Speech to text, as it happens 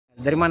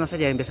Dari mana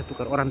saja yang biasa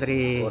tukar? Orang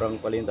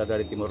Palinta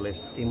dari Timor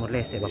Leste. Timor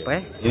Leste, Bapak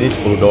ya? Ini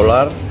 10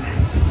 dolar.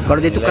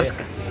 Kalau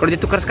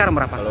ditukar sekarang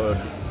berapa? Kalau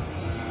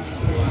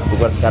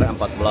tukar sekarang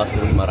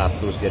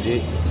 14.500,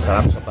 jadi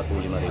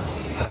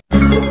 145.000.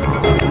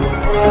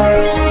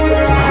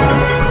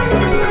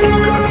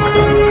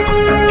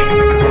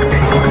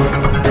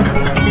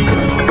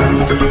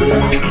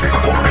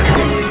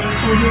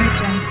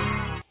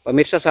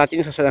 Pemirsa, saat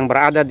ini saya sedang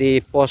berada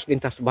di pos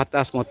lintas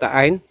batas Mota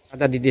Ain,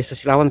 ada di Desa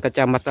Silawan,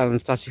 Kecamatan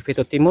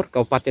Aktifitas Timur,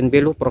 Kabupaten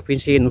Belu,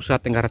 Provinsi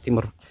Nusa Tenggara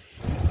Timur.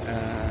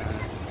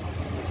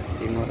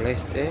 Timor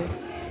Leste.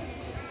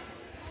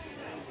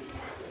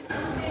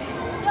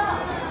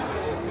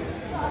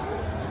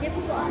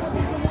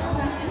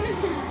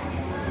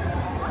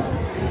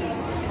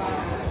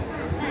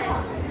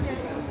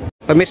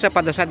 Pemirsa,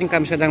 pada saat ini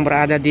kami sedang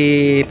berada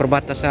di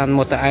perbatasan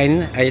Mota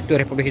Ain, yaitu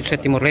Republik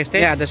Indonesia Timor Leste.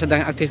 Ada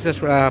sedang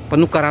aktivitas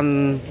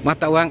penukaran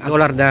mata uang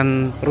dolar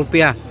dan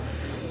rupiah.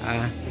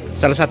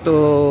 Salah satu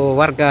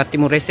warga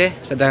Timor Leste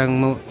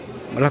sedang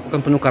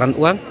melakukan penukaran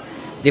uang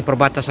di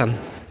perbatasan.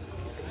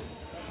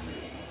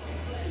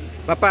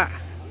 Bapak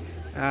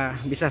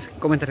bisa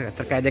komentar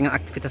terkait dengan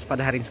aktivitas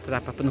pada hari ini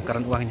seperti apa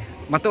penukaran uangnya?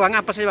 Mata uang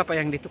apa saja Bapak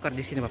yang ditukar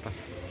di sini Bapak?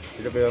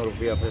 Tidak bayar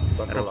rupiah,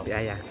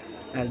 Rupiah ya.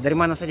 Dari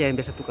mana saja yang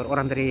biasa tukar?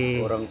 Orang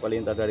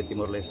Palinta dari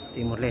Timor Leste.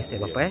 Timor Leste,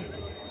 Bapak ya.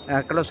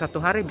 Kalau satu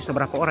hari bisa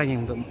berapa orang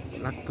yang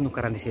melakukan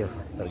penukaran di sini?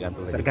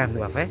 Tergantung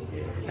Bapak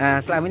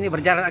ya. Selama ini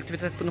berjalan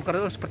aktivitas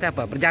penukaran uang seperti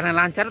apa? Berjalan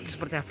lancar atau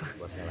seperti apa?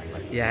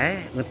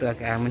 Ya, untuk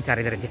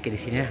mencari rezeki di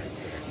sini ya.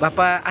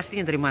 Bapak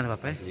aslinya dari mana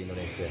Bapak? Di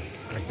Indonesia.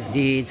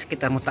 Di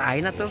sekitar Mota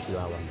Ain atau?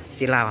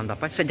 Silawan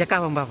Bapak. Sejak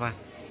kapan Bapak?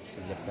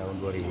 Sejak tahun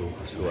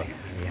 2002.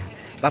 Ya.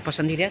 Bapak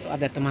sendiri atau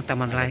ada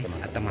teman-teman lain?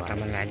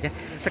 Teman-teman lain aja.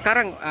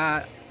 Sekarang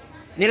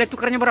nilai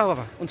tukarnya berapa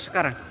Pak untuk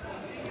sekarang?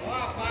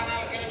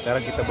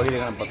 Sekarang kita beli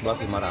dengan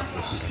 14.500.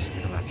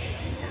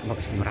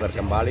 Tukar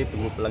kembali,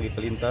 tunggu lagi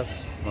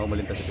pelintas, mau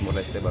melintas ke Timor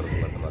Leste baru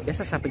tukar kembali.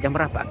 Biasa sampai jam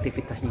berapa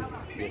aktivitasnya?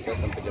 Biasa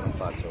sampai jam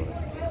 4 sore.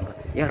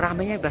 Yang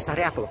ramainya biasa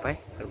hari apa Bapak ya?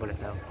 Kalau boleh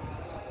tahu.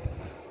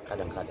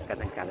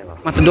 Kadang-kadang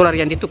Bapak. Mata dolar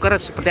yang ditukar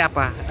seperti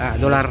apa?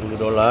 Dolar. 10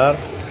 dolar,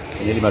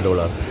 ini 5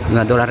 dolar. 5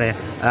 dolar ya.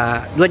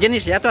 Dua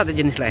jenis ya atau ada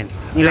jenis lain?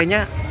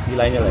 Nilainya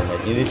lain.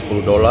 Ini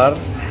 10 dolar.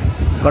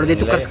 Kalau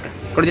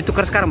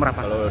ditukar sekarang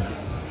berapa? Kalau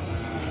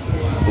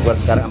tukar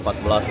sekarang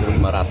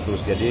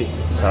 14.500, jadi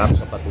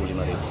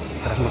 145.000.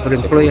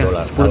 140 ya.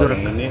 10 dolar.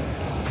 Ini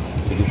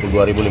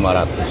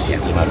 72.500 ya.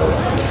 5 dolar.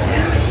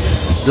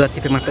 Dua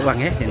tipe mata uang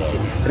ya di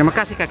sini. Terima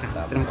kasih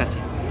Kakak. Terima kasih.